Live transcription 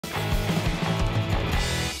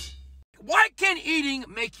can eating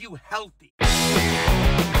make you healthy?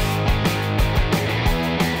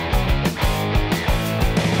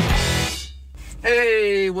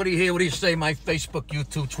 Hey, what do you hear? What do you say? My Facebook,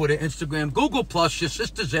 YouTube, Twitter, Instagram, Google+, your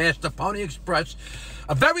sister's ass, the Pony Express.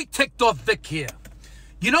 A very ticked off Vic here.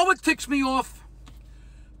 You know what ticks me off?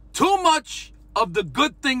 Too much of the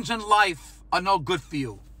good things in life are no good for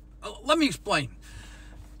you. Let me explain.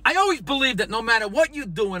 I always believe that no matter what you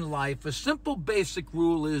do in life, a simple basic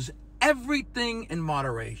rule is everything in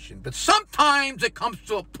moderation. But sometimes it comes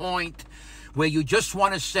to a point where you just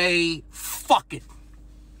want to say, fuck it.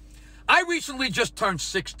 I recently just turned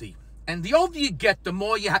 60, and the older you get, the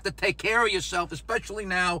more you have to take care of yourself, especially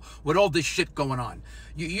now with all this shit going on.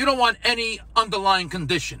 You don't want any underlying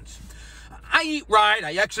conditions. I eat right,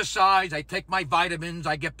 I exercise, I take my vitamins,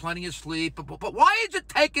 I get plenty of sleep, but why is it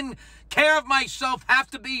taking care of myself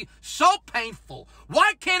have to be so painful?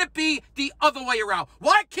 Why can't it be the other way around?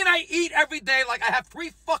 Why can't I eat every day like I have 3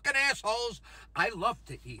 fucking assholes? I love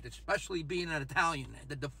to eat, especially being an Italian.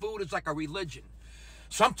 The food is like a religion.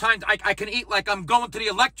 Sometimes I can eat like I'm going to the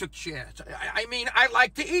electric chair. I mean, I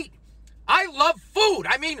like to eat. I love food.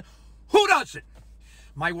 I mean, who doesn't?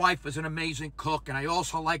 My wife is an amazing cook, and I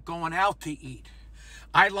also like going out to eat.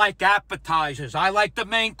 I like appetizers. I like the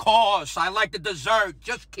main course. I like the dessert.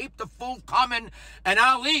 Just keep the food coming, and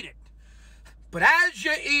I'll eat it. But as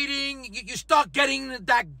you're eating, you start getting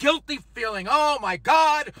that guilty feeling. Oh, my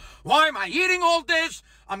God, why am I eating all this?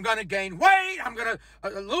 I'm going to gain weight. I'm going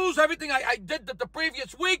to lose everything I did the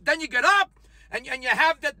previous week. Then you get up, and you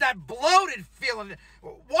have that bloated feeling.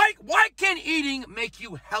 Why can't eating make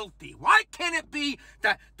you healthy? Why can't it be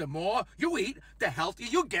that the more you eat, the healthier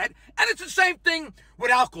you get? And it's the same thing with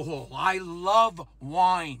alcohol. I love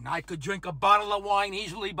wine. I could drink a bottle of wine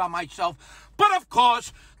easily by myself. But, of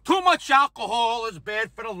course, too much alcohol is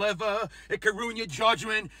bad for the liver. It can ruin your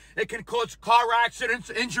judgment. It can cause car accidents,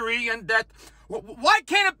 injury, and death. Why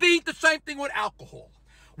can't it be the same thing with alcohol?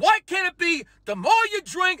 Why can't it be the more you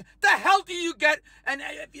drink, the healthier you get? And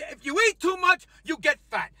if you eat too much, you get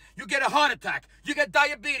fat. You get a heart attack. You get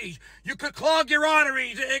diabetes. You could clog your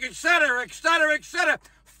arteries, etc., etc., etc.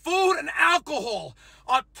 Food and alcohol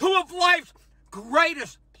are 2 of life's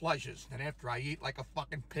greatest pleasures. And after I eat like a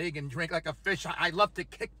fucking pig and drink like a fish, I love to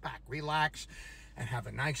kick back, relax, and have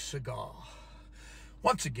a nice cigar.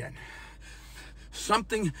 Once again,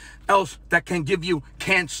 something else that can give you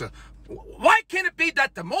cancer. Why can't it be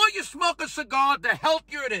that the more you smoke a cigar, the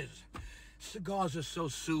healthier it is? Cigars are so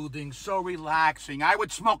soothing, so relaxing. I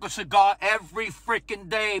would smoke a cigar every freaking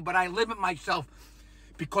day, but I limit myself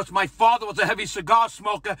because my father was a heavy cigar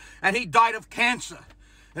smoker and he died of cancer.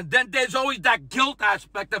 And then there's always that guilt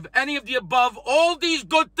aspect of any of the above, all these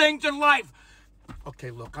good things in life.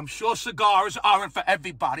 Okay, look, I'm sure cigars aren't for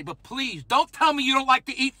everybody, but please don't tell me you don't like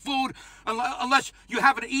to eat food unless you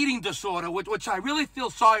have an eating disorder, which I really feel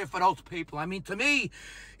sorry for those people. I mean, to me,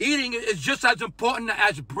 eating is just as important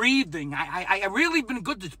as breathing. I really been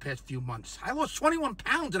good this past few months. I lost 21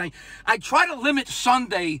 pounds, and I try to limit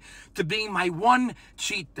Sunday to being my one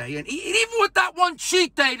cheat day. And even with that one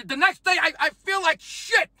cheat day, the next day I feel like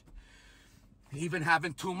shit. Even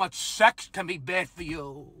having too much sex can be bad for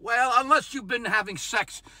you. Well, unless you've been having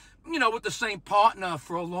sex, with the same partner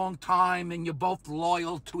for a long time and you're both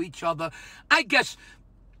loyal to each other. I guess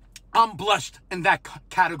I'm blessed in that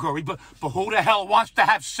category. But who the hell wants to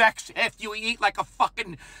have sex after you eat like a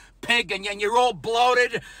fucking pig and you're all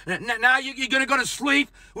bloated? Now you're going to go to sleep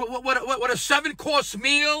with a 7-course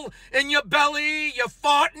meal in your belly. You're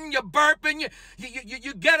farting, you're burping.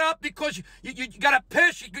 You get up because you got to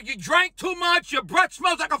piss. You drank too much. Your breath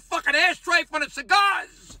smells like a fucking ashtray from the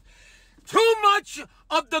cigars. Too much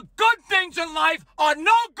of the good things in life are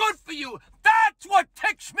no good for you. That's what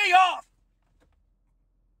ticks me off.